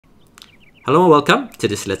Hello and welcome to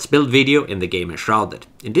this Let's Build video in the game Enshrouded.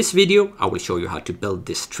 In this video I will show you how to build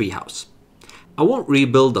this treehouse. I won't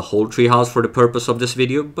rebuild the whole treehouse for the purpose of this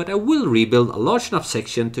video, but I will rebuild a large enough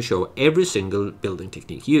section to show every single building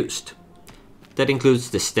technique used. That includes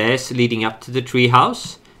the stairs leading up to the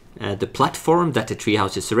treehouse, the platform that the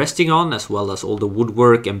treehouse is resting on, as well as all the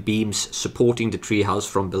woodwork and beams supporting the treehouse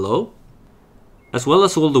from below, as well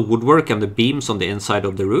as all the woodwork and the beams on the inside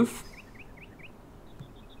of the roof,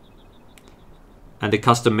 and a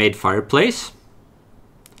custom-made fireplace,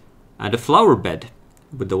 and a flower bed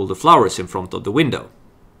with all the flowers in front of the window.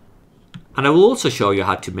 And I will also show you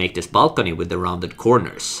how to make this balcony with the rounded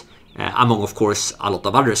corners, among of course a lot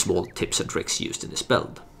of other small tips and tricks used in this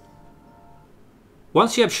build.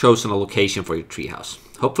 Once you have chosen a location for your treehouse,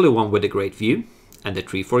 hopefully one with a great view, and a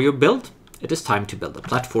tree for your build, it is time to build a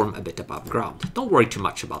platform a bit above ground. Don't worry too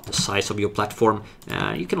much about the size of your platform,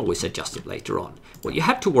 you can always adjust it later on. What you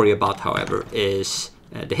have to worry about, however, is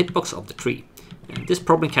the hitbox of the tree. This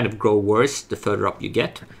problem kind of grows worse the further up you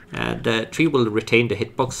get. The tree will retain the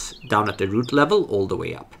hitbox down at the root level all the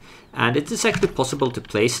way up. And it is actually possible to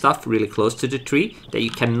place stuff really close to the tree that you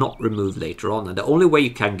cannot remove later on. And the only way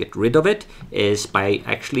you can get rid of it is by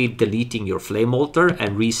actually deleting your flame altar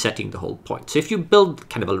and resetting the whole point. So if you build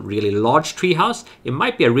kind of a really large tree house, it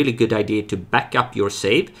might be a really good idea to back up your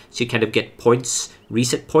save so you kind of get points,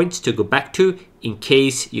 reset points to go back to in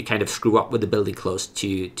case you kind of screw up with the building close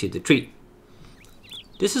to the tree.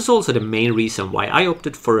 This is also the main reason why I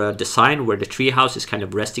opted for a design where the treehouse is kind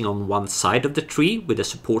of resting on one side of the tree with a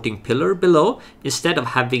supporting pillar below, instead of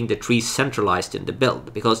having the tree centralized in the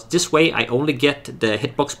build, because this way I only get the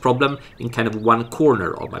hitbox problem in kind of one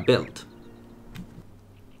corner of my build.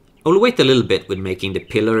 I will wait a little bit with making the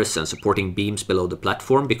pillars and supporting beams below the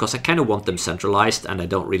platform, because I kind of want them centralized and I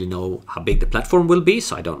don't really know how big the platform will be,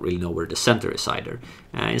 so I don't really know where the center is either.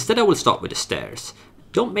 Instead I will start with the stairs.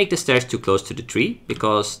 Don't make the stairs too close to the tree,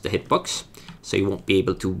 because the hitbox, so you won't be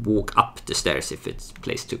able to walk up the stairs if it's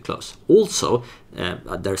placed too close. Also,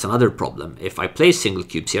 there's another problem. If I place single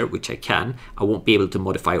cubes here, which I can, I won't be able to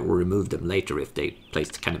modify or remove them later if they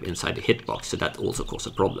placed kind of inside the hitbox, so that also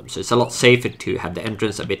causes a problem. So it's a lot safer to have the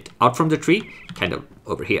entrance a bit out from the tree, kind of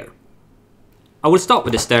over here. I will start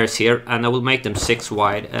with the stairs here, and I will make them 6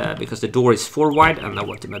 wide because the door is 4 wide and I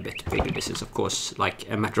want them a bit bigger. This is of course like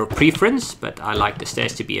a matter of preference, but I like the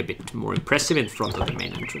stairs to be a bit more impressive in front of the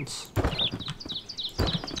main entrance.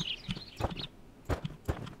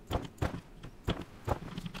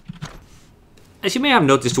 As you may have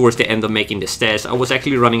noticed towards the end of making the stairs, I was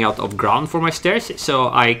actually running out of ground for my stairs, so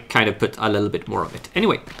I kind of put a little bit more of it.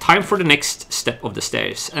 Anyway, time for the next step of the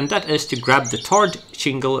stairs, and that is to grab the tarred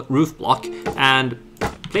shingle roof block and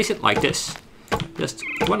place it like this. Just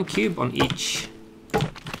 1 cube on each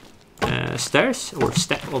stairs, or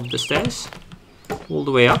step of the stairs, all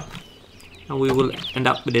the way up. And we will end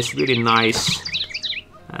up with this really nice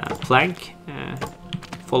plank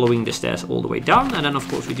following the stairs all the way down, and then of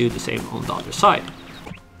course we do the same on the other side.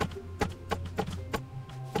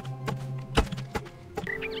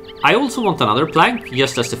 I also want another plank,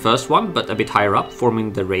 just as the first one, but a bit higher up,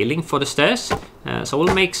 forming the railing for the stairs. So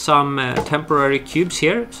we'll make some temporary cubes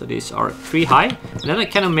here, so these are 3 high, and then I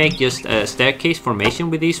kind of make just a staircase formation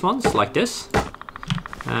with these ones, like this.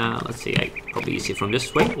 Let's see, probably easy from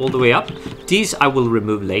this way, all the way up. These I will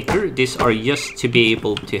remove later. These are just to be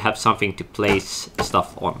able to have something to place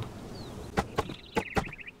stuff on.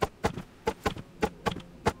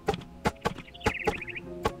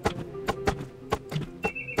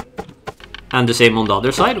 And the same on the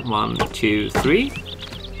other side, 1, 2, 3.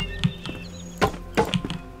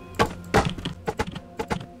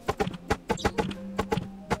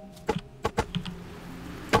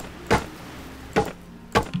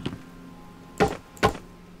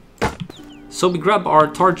 So we grab our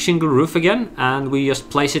tarred shingle roof again, and we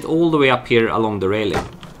just place it all the way up here along the railing,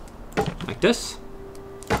 like this.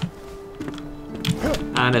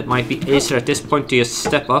 And it might be easier at this point to just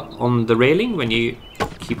step up on the railing when you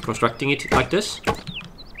keep constructing it like this.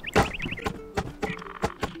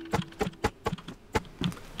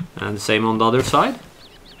 And the same on the other side.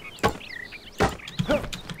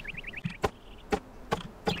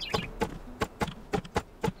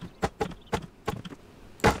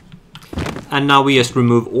 And now we just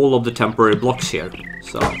remove all of the temporary blocks here.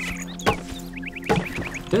 So,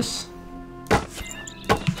 this.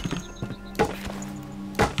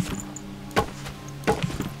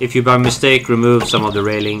 If you by mistake remove some of the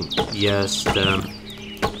railing, just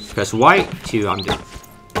press Y to undo.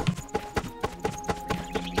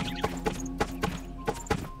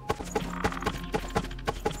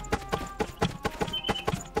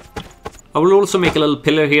 I will also make a little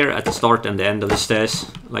pillar here at the start and the end of the stairs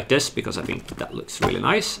like this, because I think that looks really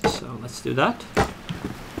nice. So let's do that.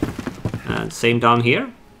 And same down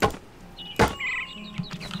here.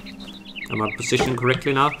 Am I positioned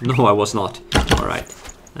correctly now? No, I was not. All right.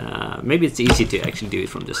 Maybe it's easy to actually do it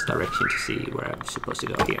from this direction to see where I'm supposed to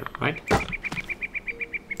go here, right?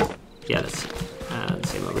 Yeah, that's it. And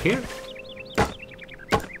same over here.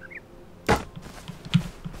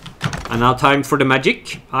 And now time for the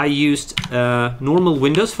magic. I used normal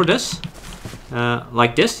windows for this.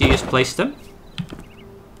 Like this, you just place them.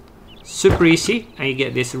 Super easy, and you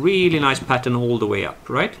get this really nice pattern all the way up,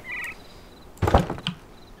 right?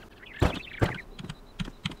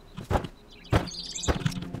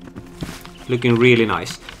 Looking really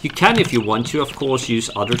nice. You can, if you want to, of course, use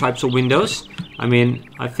other types of windows. I mean,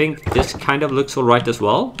 I think this kind of looks alright as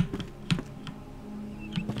well,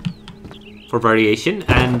 for variation.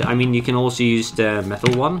 And I mean, you can also use the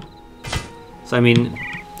metal one. So I mean,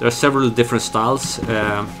 there are several different styles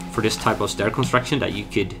for this type of stair construction that you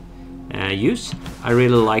could use. I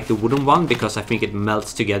really like the wooden one because I think it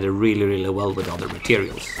melts together really, really well with other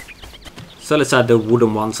materials. So let's add the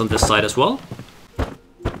wooden ones on this side as well.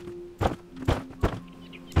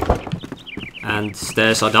 And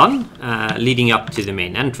stairs are done, leading up to the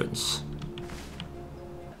main entrance.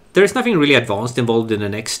 There is nothing really advanced involved in the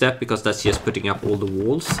next step, because that's just putting up all the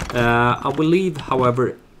walls. I will leave,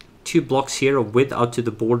 however, 2 blocks here of width out to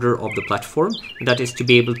the border of the platform, and that is to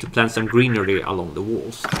be able to plant some greenery along the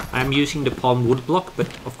walls. I am using the palm wood block, but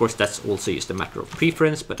of course that's also just a matter of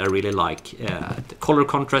preference, but I really like the color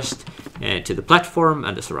contrast to the platform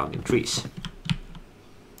and the surrounding trees.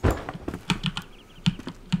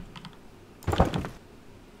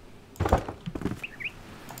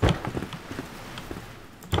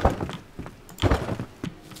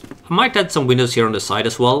 I might add some windows here on the side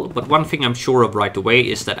as well, but one thing I'm sure of right away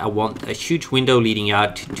is that I want a huge window leading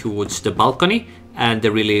out towards the balcony and the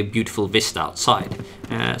really beautiful vista outside.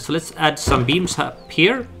 So let's add some beams up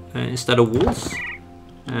here instead of walls,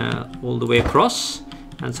 all the way across,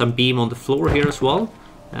 and some beam on the floor here as well.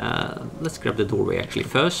 Let's grab the doorway actually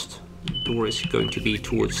first. The door is going to be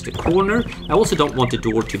towards the corner. I also don't want the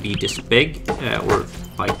door to be this big or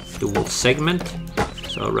like the wall segment.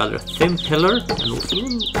 So a rather thin pillar, and also a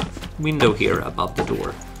little window here above the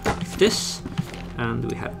door, like this. And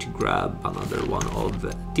we have to grab another one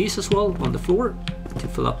of these as well on the floor to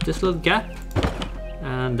fill up this little gap.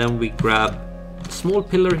 And then we grab a small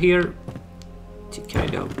pillar here to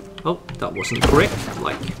kind of, oh, that wasn't correct,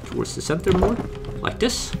 like towards the center more, like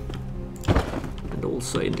this. And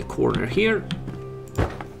also in the corner here,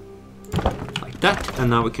 like that. And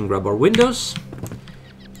now we can grab our windows.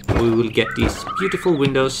 We will get these beautiful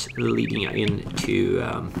windows leading into,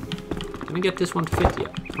 can I get this one to fit? Yeah,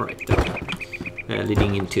 all right, there we go.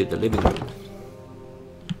 Leading into the living room.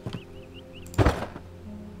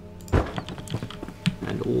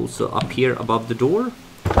 And also up here above the door,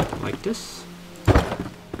 like this.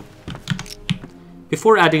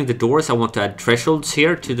 Before adding the doors, I want to add thresholds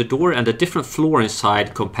here to the door and a different floor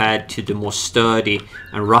inside compared to the more sturdy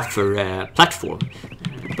and rougher platform.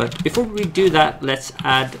 But before we do that, let's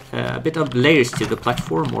add a bit of layers to the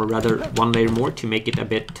platform, or rather 1 layer more to make it a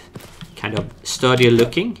bit kind of sturdier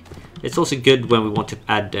looking. It's also good when we want to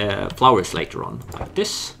add flowers later on, like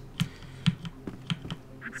this.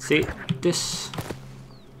 See, this.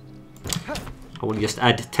 I will just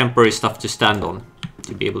add temporary stuff to stand on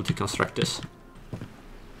to be able to construct this.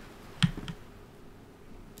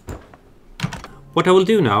 What I will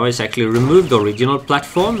do now is actually remove the original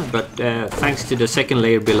platform, but thanks to the second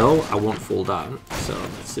layer below, I won't fall down. So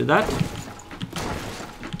let's do that.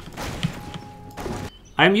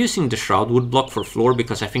 I'm using the shroud wood block for floor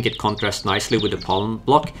because I think it contrasts nicely with the palm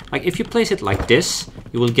block. Like if you place it like this,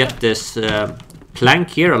 you will get this plank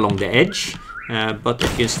here along the edge. But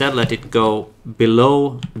if you instead let it go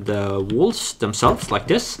below the walls themselves like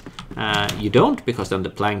this, you don't, because then the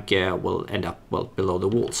plank will end up well below the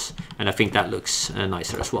walls, and I think that looks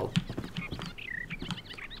nicer as well.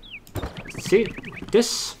 See, like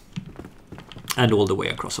this, and all the way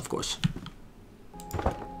across, of course.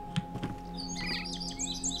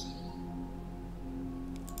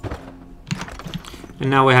 And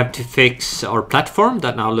now we have to fix our platform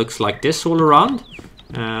that now looks like this all around.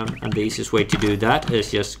 And the easiest way to do that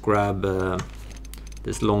is just grab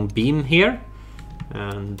this long beam here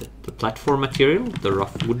and the platform material, the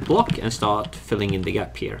rough wood block, and start filling in the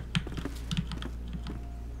gap here.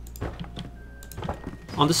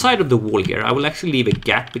 On the side of the wall here, I will actually leave a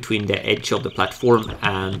gap between the edge of the platform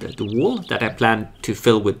and the wall that I plan to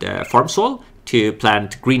fill with farm soil to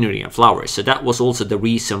plant greenery and flowers. So that was also the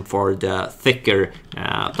reason for the thicker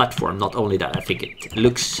platform. Not only that, I think it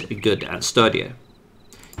looks good and sturdier.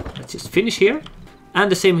 Let's just finish here. And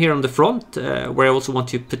the same here on the front, where I also want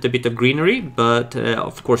to put a bit of greenery, but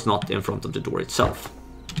of course not in front of the door itself.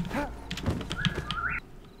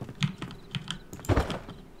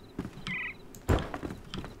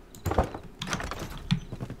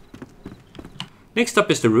 Next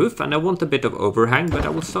up is the roof, and I want a bit of overhang, but I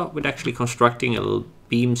will start with actually constructing a little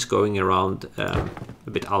beams going around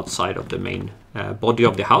a bit outside of the main body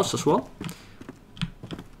of the house as well.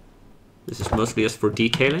 This is mostly just for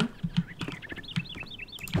detailing.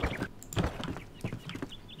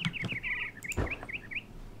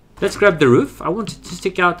 Let's grab the roof. I want it to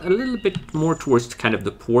stick out a little bit more towards kind of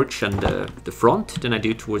the porch and the front than I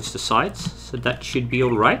do towards the sides, so that should be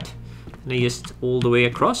all right. And I just all the way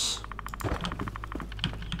across.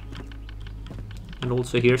 And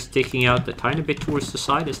also here sticking out a tiny bit towards the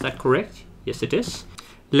side, is that correct? Yes, it is.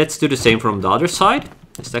 Let's do the same from the other side.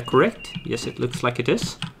 Is that correct? Yes, it looks like it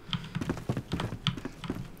is.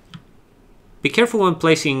 Be careful when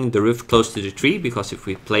placing the roof close to the tree, because if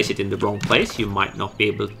we place it in the wrong place, you might not be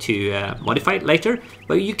able to modify it later,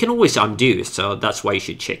 but you can always undo, so that's why you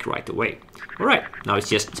should check right away. Alright, now it's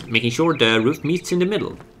just making sure the roof meets in the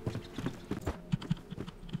middle.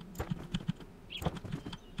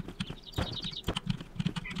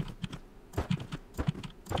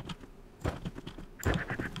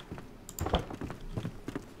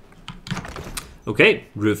 Okay,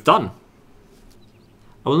 roof done.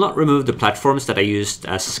 I will not remove the platforms that I used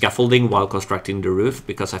as scaffolding while constructing the roof,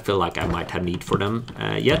 because I feel like I might have need for them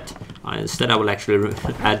yet. Instead, I will actually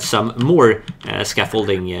add some more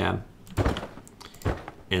scaffolding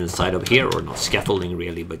inside of here, or not scaffolding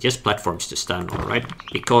really, but just platforms to stand on, right?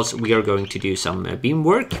 Because we are going to do some beam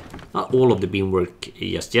work. Not all of the beam work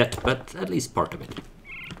just yet, but at least part of it.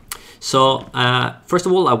 So first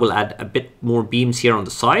of all, I will add a bit more beams here on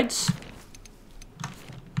the sides.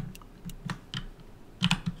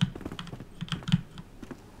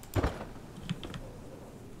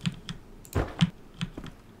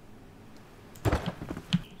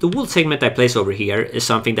 The wool segment I place over here is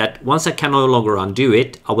something that once I can no longer undo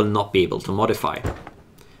it, I will not be able to modify.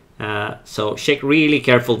 So check really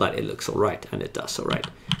careful that it looks alright, and it does alright.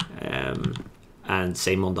 And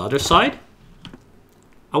same on the other side.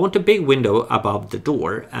 I want a big window above the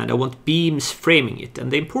door, and I want beams framing it.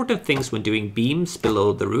 And the important things when doing beams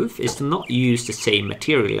below the roof is to not use the same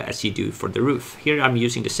material as you do for the roof. Here I'm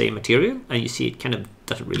using the same material, and you see it kind of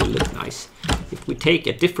doesn't really look nice. If we take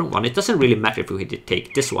a different one, it doesn't really matter if we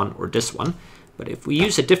take this one or this one, but if we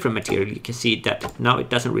use a different material, you can see that now it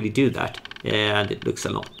doesn't really do that, and it looks a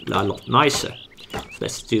lot nicer. So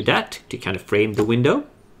let's do that to kind of frame the window.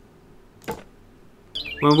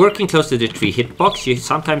 When working close to the tree hitbox, you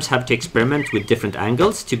sometimes have to experiment with different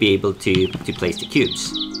angles to be able to place the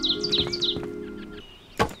cubes.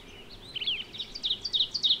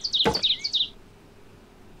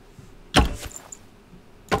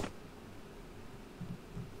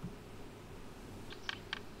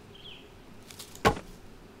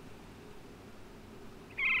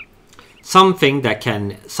 Something that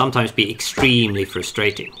can sometimes be extremely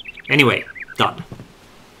frustrating. Anyway, done.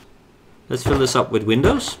 Let's fill this up with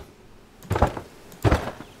windows.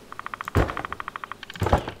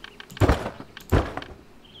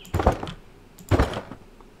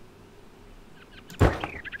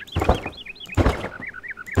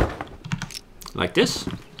 Like this.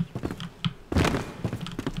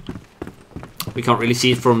 We can't really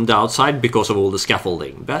see it from the outside because of all the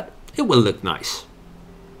scaffolding, but it will look nice.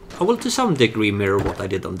 I will to some degree mirror what I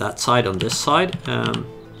did on that side, on this side.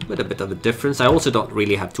 With a bit of a difference. I also don't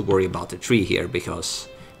really have to worry about the tree here because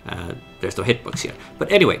there's no hitbox here.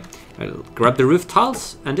 But anyway, I'll grab the roof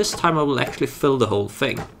tiles, and this time I will actually fill the whole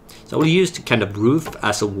thing. So I will use the kind of roof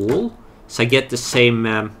as a wall, so I get the same,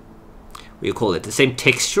 what do you call it, the same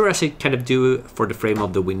texture as I kind of do for the frame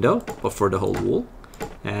of the window, or for the whole wall.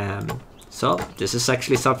 So this is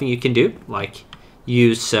actually something you can do, like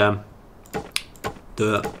use the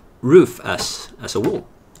roof as a wall.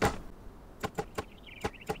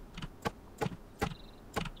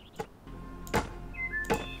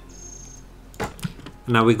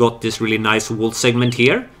 Now we got this really nice wall segment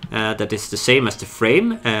here that is the same as the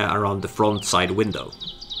frame around the front side window.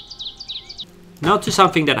 Now to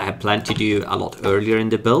something that I had planned to do a lot earlier in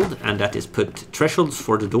the build, and that is put thresholds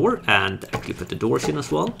for the door and actually put the doors in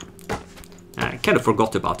as well. I kind of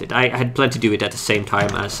forgot about it. I had planned to do it at the same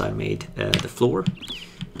time as I made the floor.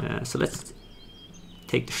 So let's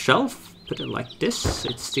take the shelf, put it like this.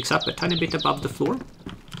 It sticks up a tiny bit above the floor.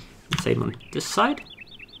 Same on this side.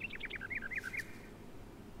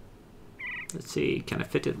 Let's see, can I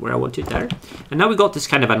fit it where I want it there? And now we got this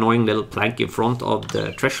kind of annoying little plank in front of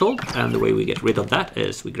the threshold, and the way we get rid of that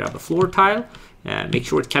is we grab a floor tile, make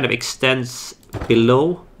sure it kind of extends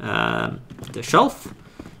below the shelf.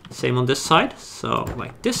 Same on this side, so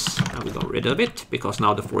like this, and we got rid of it because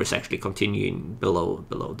now the floor is actually continuing below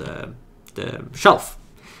the shelf.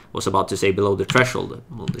 I was about to say below the threshold,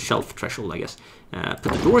 well, the shelf threshold, I guess.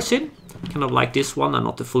 Put the doors in, kind of like this one and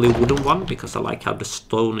not the fully wooden one, because I like how the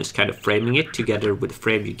stone is kind of framing it together with the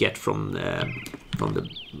frame you get from the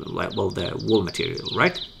wall material,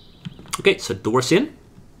 right? Okay, so doors in.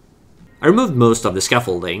 I removed most of the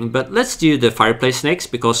scaffolding, but let's do the fireplace next,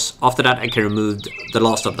 because after that I can remove the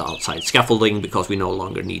last of the outside scaffolding because we no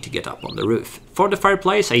longer need to get up on the roof. For the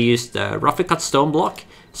fireplace I used the roughly cut stone block,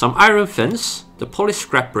 some iron fence, the polished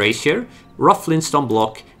scrap brazier, rough flintstone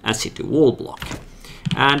block and city wall block.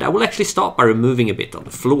 And I will actually start by removing a bit of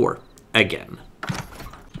the floor again.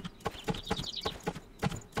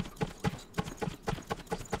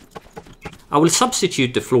 I will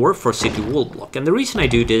substitute the floor for city wall block, and the reason I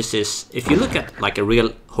do this is if you look at like a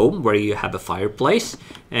real home where you have a fireplace,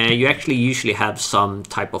 you actually usually have some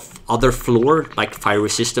type of other floor, like fire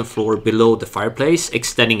resistant floor below the fireplace,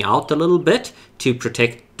 extending out a little bit to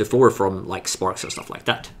protect the floor from like sparks and stuff like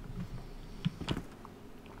that.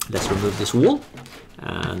 Let's remove this wall,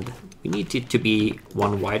 and we need it to be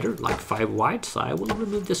one wider, like 5 wide, so I will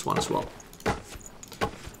remove this one as well.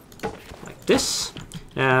 Like this.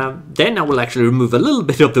 Then I will actually remove a little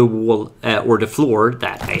bit of the wall or the floor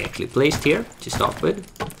that I actually placed here to start with.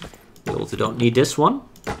 We also don't need this one.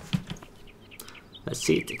 Let's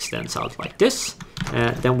see, it extends out like this.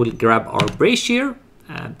 Then we'll grab our brazier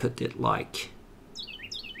and put it like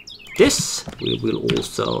this. We will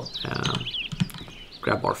also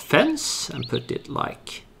grab our fence and put it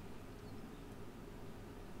like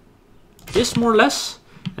this, more or less.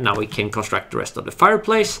 And now we can construct the rest of the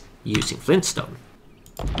fireplace using flintstone.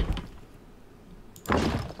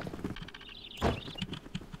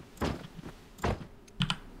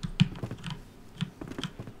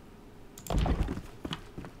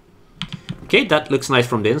 Okay, that looks nice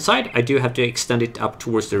from the inside. I do have to extend it up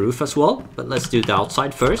towards the roof as well, but let's do the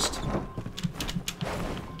outside first.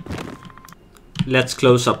 Let's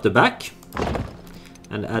close up the back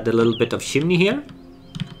and add a little bit of chimney here,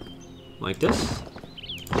 like this.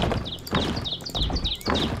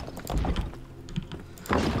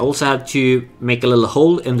 I also had to make a little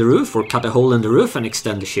hole in the roof, or cut a hole in the roof and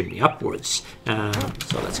extend the chimney upwards.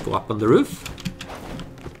 So let's go up on the roof.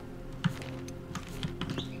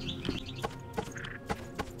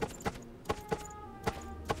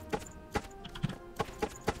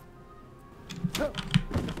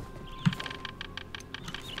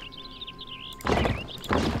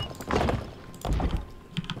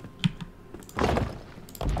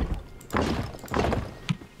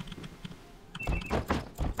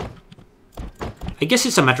 I guess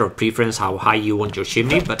it's a matter of preference how high you want your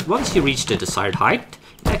chimney, but once you reach the desired height,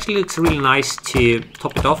 it actually looks really nice to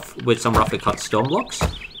top it off with some roughly cut stone blocks.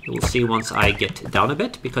 You will see once I get down a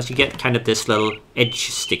bit, because you get kind of this little edge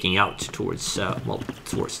sticking out towards,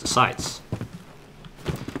 towards the sides.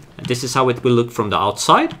 And this is how it will look from the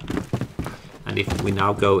outside. And if we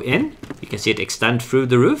now go in, you can see it extend through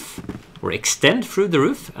the roof,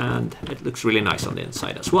 and it looks really nice on the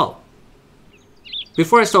inside as well.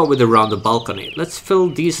 Before I start with the rounded balcony, let's fill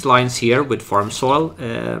these lines here with farm soil,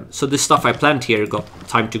 so the stuff I plant here got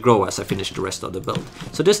time to grow as I finish the rest of the build.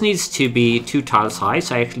 So this needs to be 2 tiles high,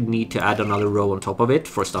 so I actually need to add another row on top of it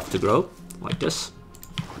for stuff to grow, like this.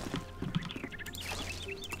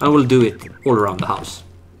 I will do it all around the house.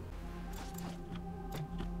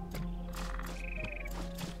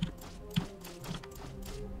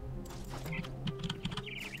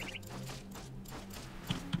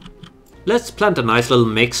 Let's plant a nice little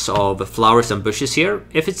mix of flowers and bushes here.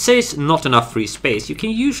 If it says not enough free space, you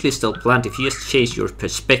can usually still plant if you just change your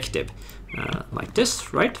perspective. Like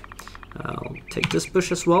this, right? I'll take this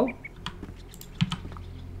bush as well.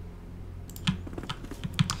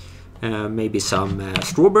 Maybe some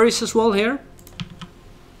strawberries as well here.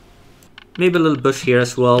 Maybe a little bush here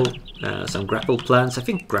as well. Some grapple plants. I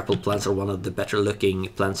think grapple plants are one of the better looking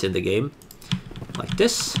plants in the game. Like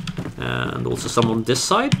this. And also some on this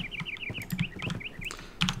side.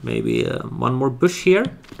 Maybe one more bush here.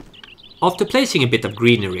 After placing a bit of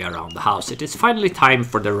greenery around the house, it is finally time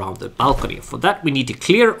for the rounded balcony. For that we need to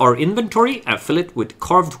clear our inventory and fill it with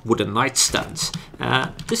carved wooden nightstands.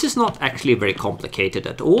 This is not actually very complicated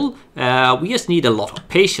at all. We just need a lot of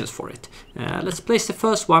patience for it. Let's place the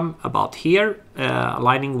first one about here,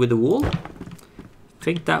 aligning with the wall. I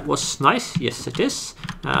think that was nice. Yes, it is.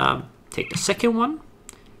 Take the second one.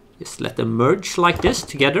 Just let them merge like this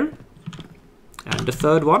together. And the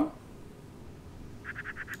third one.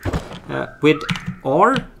 With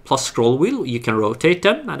R plus scroll wheel, you can rotate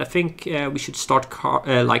them, and I think we should start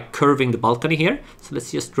like curving the balcony here. So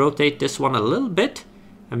let's just rotate this one a little bit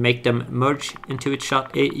and make them merge into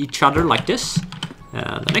each other like this.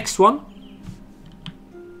 The next one,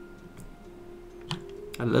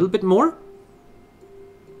 a little bit more.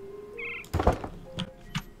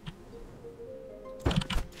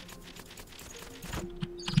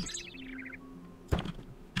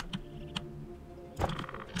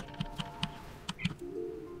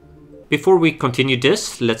 Before we continue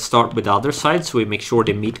this, let's start with the other side so we make sure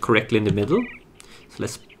they meet correctly in the middle. So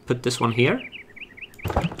let's put this one here.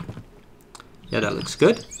 Yeah, that looks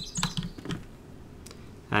good.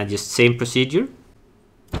 And just same procedure.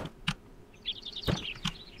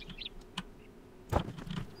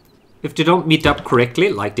 If they don't meet up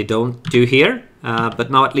correctly, like they don't do here,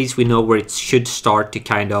 but now at least we know where it should start to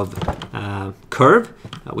kind of curve.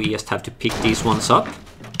 We just have to pick these ones up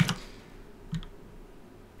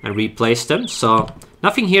and replace them. So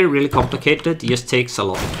nothing here really complicated, it just takes a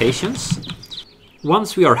lot of patience.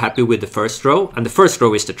 Once we are happy with the first row, and the first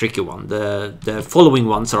row is the tricky one, the following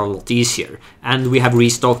ones are a lot easier, and we have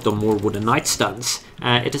restocked on more wooden nightstands.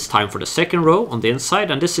 It is time for the second row on the inside,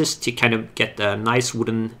 and this is to kind of get a nice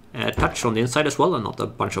wooden touch on the inside as well, and not a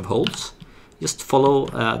bunch of holes. Just follow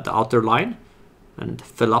the outer line and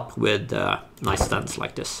fill up with nightstands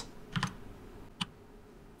like this.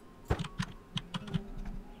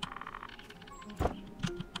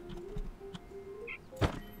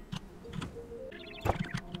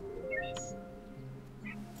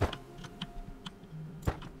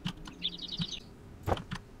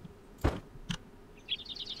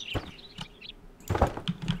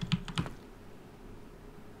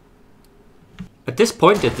 At this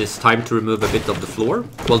point it is time to remove a bit of the floor,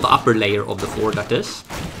 well, the upper layer of the floor, that is,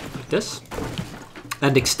 like this,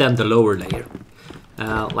 and extend the lower layer.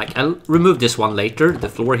 Like I'll remove this one later, the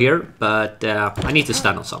floor here, but I need to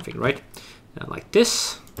stand on something, right? Like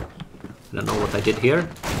this. I don't know what I did here.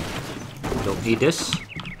 Don't need this.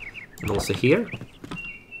 And also here,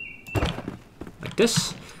 like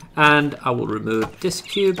this. And I will remove this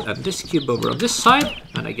cube and this cube over on this side,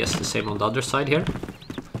 and I guess the same on the other side here.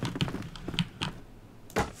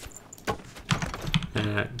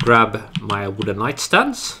 Grab my wooden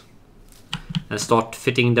nightstands and start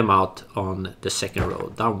fitting them out on the second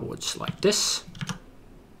row downwards like this.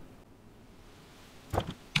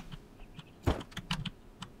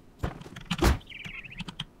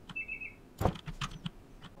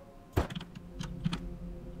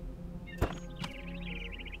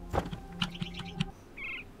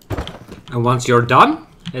 And once you're done,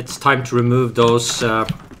 it's time to remove those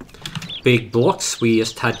big blocks we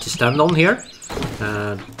just had to stand on here.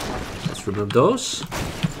 Let's remove those,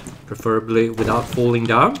 preferably without falling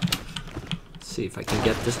down. Let's see if I can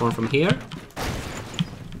get this one from here.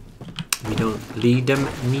 We don't need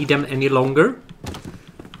them any longer,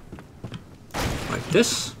 like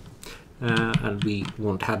this. And we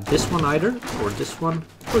won't have this one either, or this one,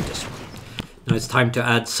 or this one. Now it's time to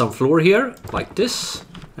add some floor here, like this.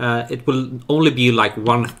 It will only be like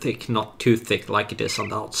one thick, not too thick like it is on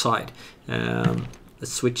the outside.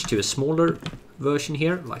 Let's switch to a smaller version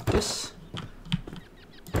here, like this.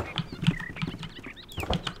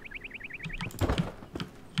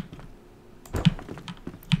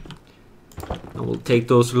 And we'll take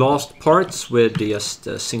those last parts with just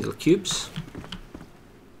single cubes.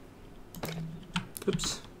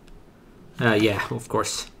 Oops. Yeah, of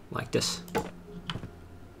course, like this.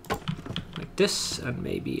 Like this, and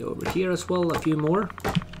maybe over here as well, a few more.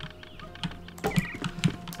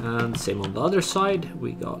 And same on the other side,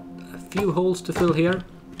 we got a few holes to fill here.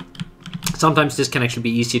 Sometimes this can actually be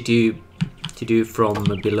easy to do from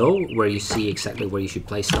below, where you see exactly where you should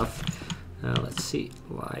place stuff. Let's see,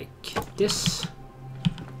 like this.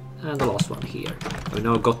 And the last one here. We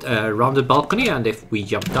now got a rounded balcony, and if we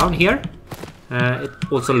jump down here, it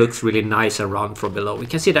also looks really nice and round from below. We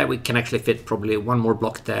can see that we can actually fit probably one more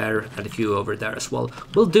block there and a few over there as well.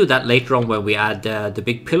 We'll do that later on when we add the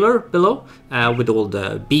big pillar below with all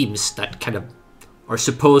the beams that kind of are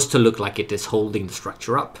supposed to look like it is holding the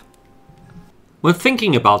structure up. When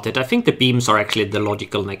thinking about it, I think the beams are actually the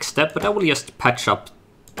logical next step, but I will just patch up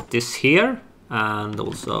this here and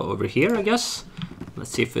also over here, I guess.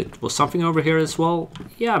 Let's see if it was something over here as well.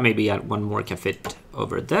 Yeah, maybe one more can fit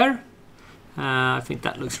over there. I think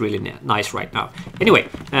that looks really nice right now. Anyway,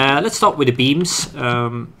 let's start with the beams.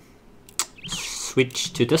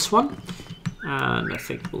 Switch to this one, and I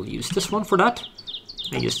think we'll use this one for that.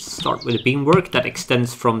 And just start with the beam work that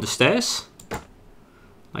extends from the stairs,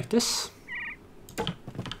 like this,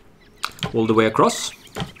 all the way across.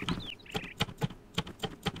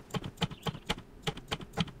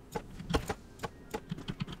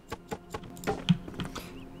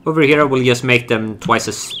 Over here I will just make them twice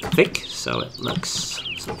as thick, so it looks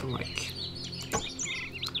something like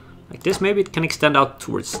this. Maybe it can extend out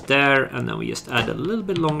towards there, and then we just add a little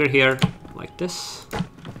bit longer here, like this,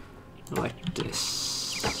 like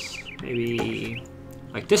this. Maybe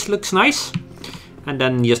like this looks nice, and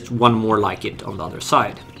then just one more like it on the other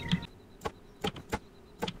side.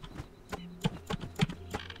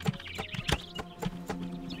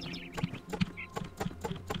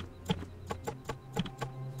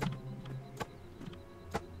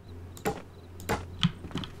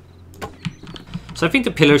 So I think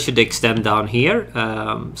the pillar should extend down here,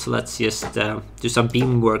 so let's just do some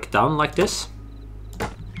beam work down like this.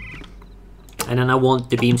 And then I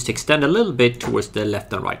want the beams to extend a little bit towards the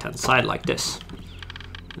left and right hand side like this.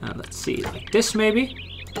 Let's see, like this maybe.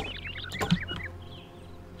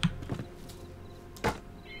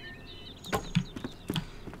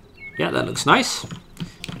 Yeah, that looks nice.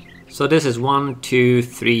 So this is 1, 2,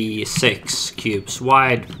 3, 6 cubes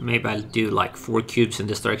wide. Maybe I'll do like 4 cubes in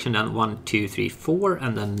this direction, and 1, 2, 3, 4,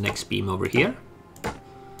 and then the next beam over here.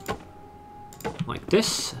 Like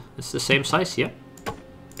this. It's the same size, yeah.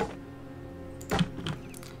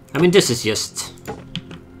 I mean, this is just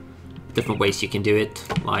different ways you can do it.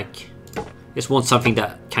 Like, just want something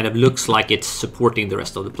that kind of looks like it's supporting the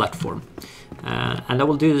rest of the platform. And I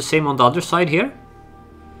will do the same on the other side here.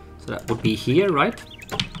 So that would be here, right?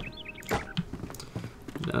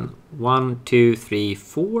 Then 1, 2, 3,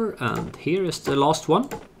 4, and here is the last one.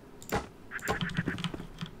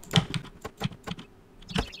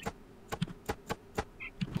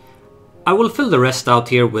 I will fill the rest out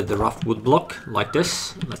here with the rough wood block like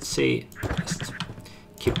this. Let's see, just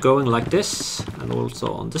keep going like this, and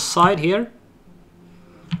also on this side here,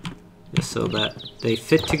 just so that they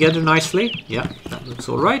fit together nicely. Yeah, that looks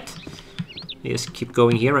all right. Just keep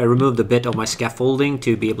going here. I removed a bit of my scaffolding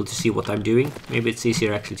to be able to see what I'm doing. Maybe it's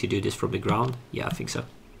easier actually to do this from the ground. Yeah, I think so.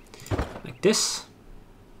 Like this.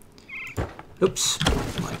 Oops.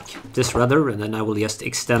 Like this rather. And then I will just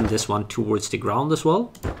extend this one towards the ground as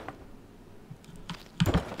well.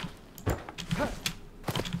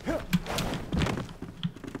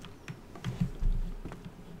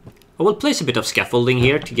 I will place a bit of scaffolding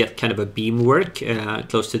here to get kind of a beam work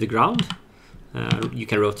close to the ground. You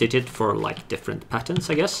can rotate it for like different patterns,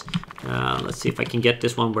 I guess. Let's see if I can get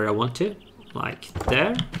this one where I want to, like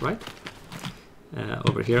there, right?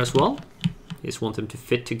 Over here as well. Just want them to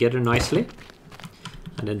fit together nicely.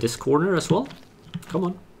 And then this corner as well. Come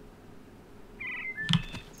on.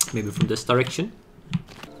 Maybe from this direction.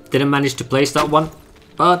 Didn't manage to place that one,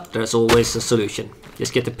 but there's always a solution.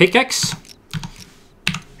 Just get the pickaxe.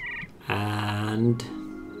 And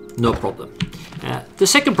no problem. The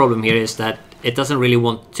second problem here is that it doesn't really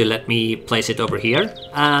want to let me place it over here,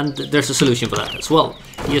 and there's a solution for that as well.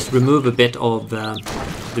 You just remove a bit of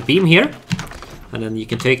the beam here, and then you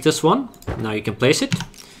can take this one. Now you can place it,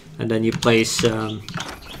 and then you place the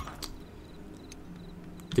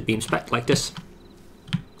beams back like this.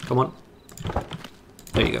 Come on.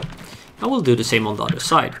 There you go. I will do the same on the other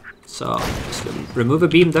side. So just remove a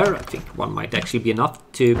beam there. I think one might actually be enough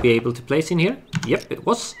to be able to place in here. Yep, it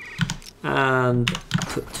was. And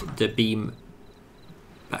put the beam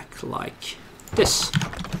back like this.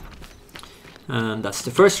 And that's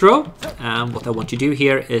the first row. And what I want to do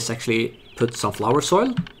here is actually put some flower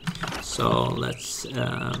soil. So let's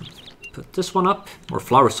put this one up, or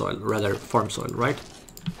flower soil, rather farm soil, right?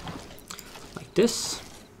 Like this.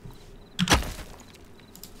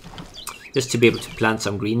 Just to be able to plant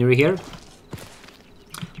some greenery here.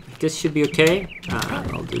 This should be okay. And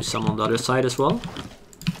I'll do some on the other side as well.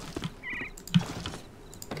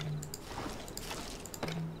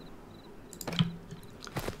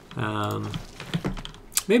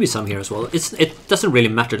 Maybe some here as well. It doesn't really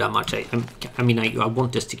matter that much. I mean, I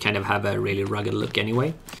want this to kind of have a really rugged look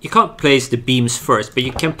anyway. You can't place the beams first, but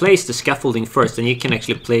you can place the scaffolding first, and you can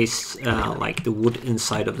actually place like the wood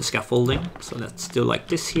inside of the scaffolding. So let's do like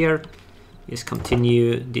this here. Just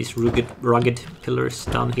continue these rugged pillars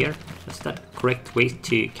down here. Is that correct way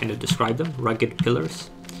to kind of describe them? Rugged pillars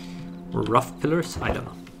or rough pillars? I don't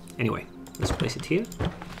know. Anyway, let's place it here.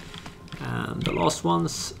 And the last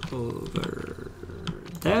one's over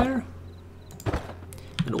there.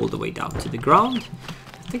 And all the way down to the ground.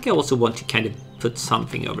 I think I also want to kind of put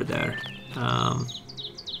something over there.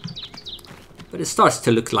 But it starts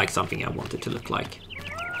to look like something I want it to look like.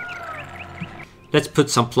 Let's put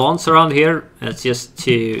some plants around here. That's just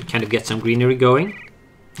to kind of get some greenery going.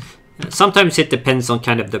 Sometimes it depends on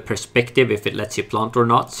kind of the perspective, if it lets you plant or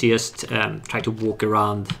not. So just try to walk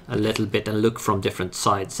around a little bit and look from different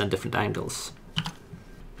sides and different angles.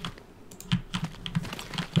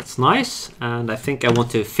 That's nice. And I think I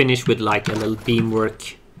want to finish with like a little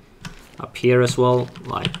beamwork up here as well.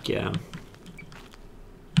 Like,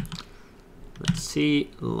 let's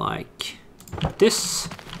see, like this.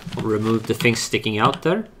 I'll remove the things sticking out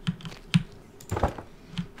there.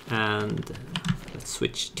 And let's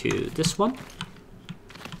switch to this one.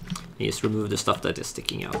 And just remove the stuff that is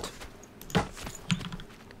sticking out.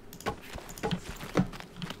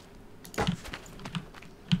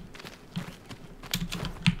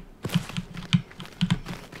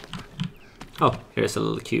 Oh, here's a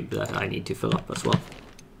little cube that I need to fill up as well.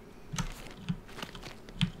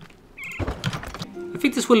 I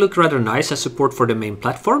think this will look rather nice as support for the main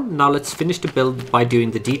platform. Now let's finish the build by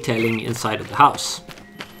doing the detailing inside of the house.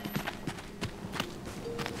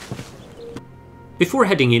 Before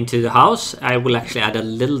heading into the house, I will actually add a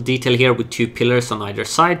little detail here with 2 pillars on either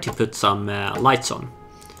side to put some lights on.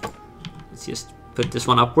 Let's just put this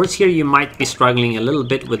one upwards. Here you might be struggling a little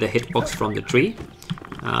bit with the hitbox from the tree.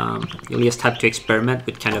 You'll just have to experiment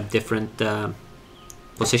with kind of different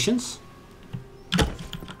positions.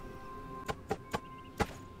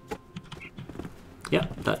 Yeah,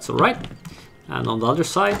 that's alright. And on the other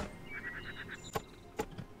side.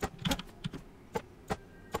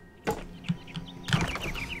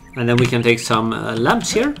 And then we can take some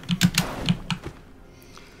lamps here.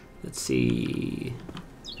 Let's see,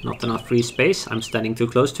 not enough free space. I'm standing too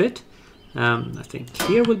close to it. I think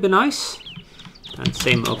here would be nice. And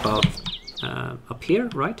same about up here,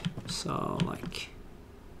 right? So like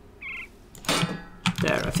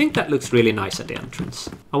there. I think that looks really nice at the entrance.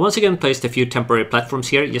 I once again placed a few temporary platforms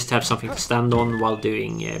here just to have something to stand on while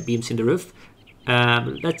doing beams in the roof.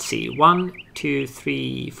 Let's see, 1, 2,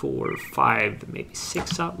 3, 4, 5, maybe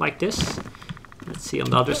 6 out like this. Let's see on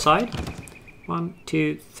the other side. 1,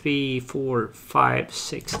 2, 3, 4, 5,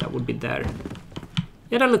 6. That would be there.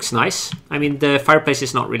 Yeah, that looks nice. I mean, the fireplace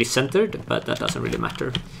is not really centered, but that doesn't really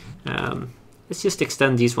matter. Let's just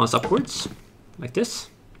extend these ones upwards, like this.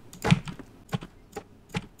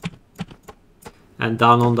 And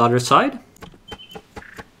down on the other side.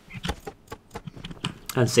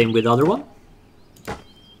 And same with the other one.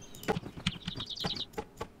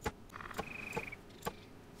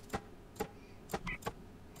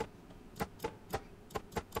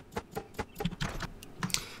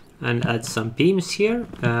 And add some beams here.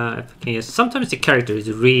 Sometimes the character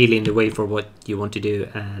is really in the way for what you want to do,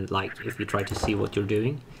 and like if you try to see what you're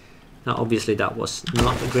doing. Now obviously that was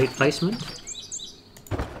not a great placement.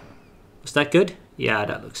 Was that good? Yeah,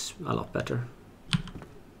 that looks a lot better.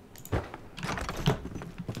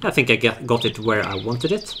 I think I got it where I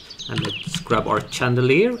wanted it. And let's grab our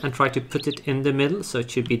chandelier and try to put it in the middle, so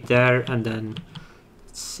it should be there, and then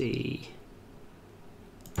let's see,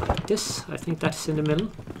 like this. I think that's in the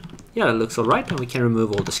middle. Yeah, that looks alright, and we can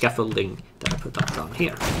remove all the scaffolding that I put up down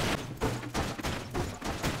here.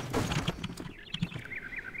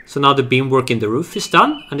 So now the beamwork in the roof is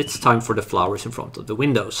done, and it's time for the flowers in front of the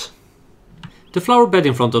windows. The flower bed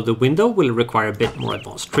in front of the window will require a bit more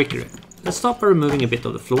advanced trickery. Let's start by removing a bit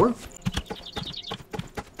of the floor.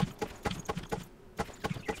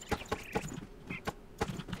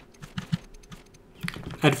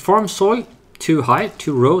 Add farm soil 2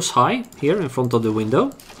 rows high here in front of the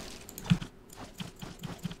window.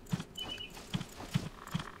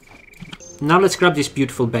 Now let's grab these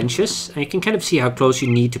beautiful benches, and you can kind of see how close you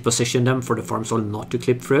need to position them for the farm soil not to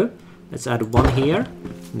clip through. Let's add one here,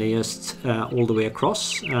 and then just all the way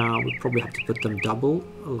across. We'll probably have to put them double,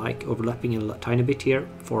 like overlapping a tiny bit here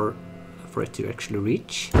for it to actually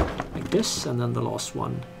reach, like this. And then the last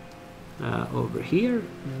one over here,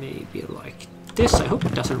 maybe like this. I hope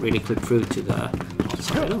it doesn't really clip through to the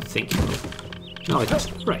outside. I don't think it will. No, it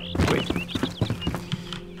doesn't. Right, great.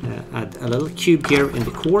 Add a little cube here in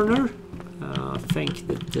the corner. I think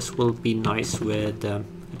that this will be nice with...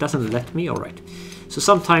 it doesn't let me, alright. So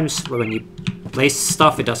sometimes when you place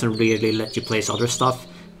stuff, it doesn't really let you place other stuff.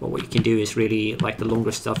 But what you can do is really, like the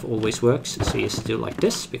longer stuff always works. So you just do like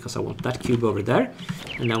this, because I want that cube over there.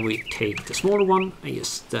 And then we take the smaller one and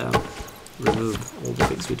just remove all the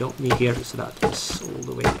things we don't need here. So that is all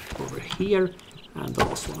the way over here. And the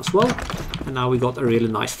last one as well. And now we got a really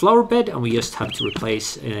nice flower bed, and we just have to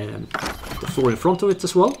replace the floor in front of it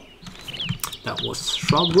as well. That was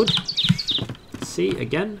shroud wood. Let's see,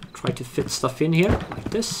 again, try to fit stuff in here,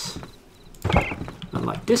 like this. And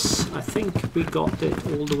like this. I think we got it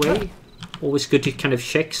all the way. Always good to kind of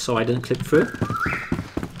check so I didn't clip through.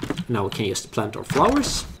 Now we can just plant our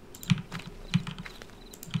flowers.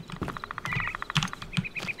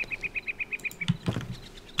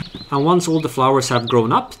 And once all the flowers have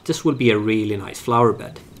grown up, this will be a really nice flower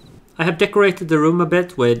bed. I have decorated the room a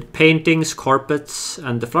bit with paintings, carpets,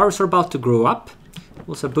 and the flowers are about to grow up.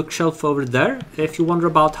 Also a bookshelf over there. If you wonder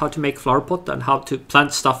about how to make flower pot and how to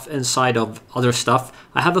plant stuff inside of other stuff,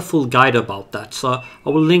 I have a full guide about that. So I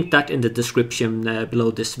will link that in the description below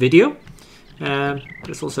this video.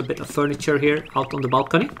 There's also a bit of furniture here out on the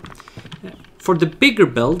balcony. For the bigger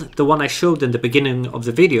build, the one I showed in the beginning of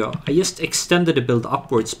the video, I just extended the build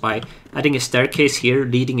upwards by adding a staircase here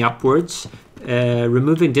leading upwards,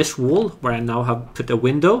 removing this wall where I now have put a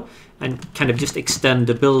window, and kind of just extend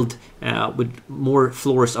the build with more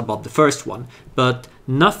floors above the first one. But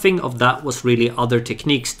nothing of that was really other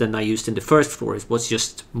techniques than I used in the first floor. It was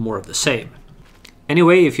just more of the same.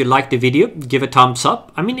 Anyway, if you liked the video, give a thumbs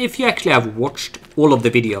up. I mean, if you actually have watched all of the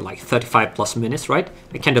video, like 35 plus minutes, right?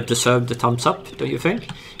 I kind of deserve the thumbs up, don't you think?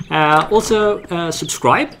 Also,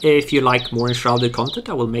 subscribe if you like more Enshrouded content.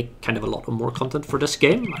 I will make kind of a lot of more content for this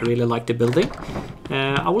game. I really like the building.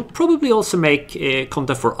 I will probably also make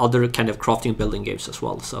content for other kind of crafting building games as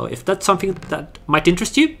well. So if that's something that might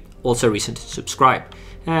interest you, also a reason to subscribe.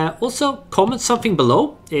 Also, comment something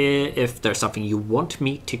below if there's something you want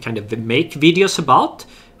me to kind of make videos about.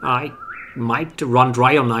 I might run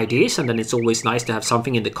dry on ideas, and then it's always nice to have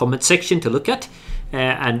something in the comment section to look at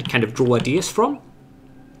and kind of draw ideas from.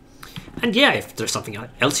 And yeah, if there's something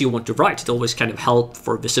else you want to write, it always kind of help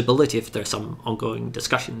for visibility if there's some ongoing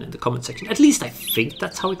discussion in the comment section. At least I think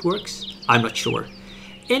that's how it works. I'm not sure.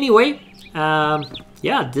 Anyway,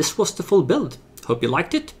 yeah, this was the full build. Hope you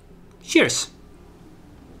liked it. Cheers!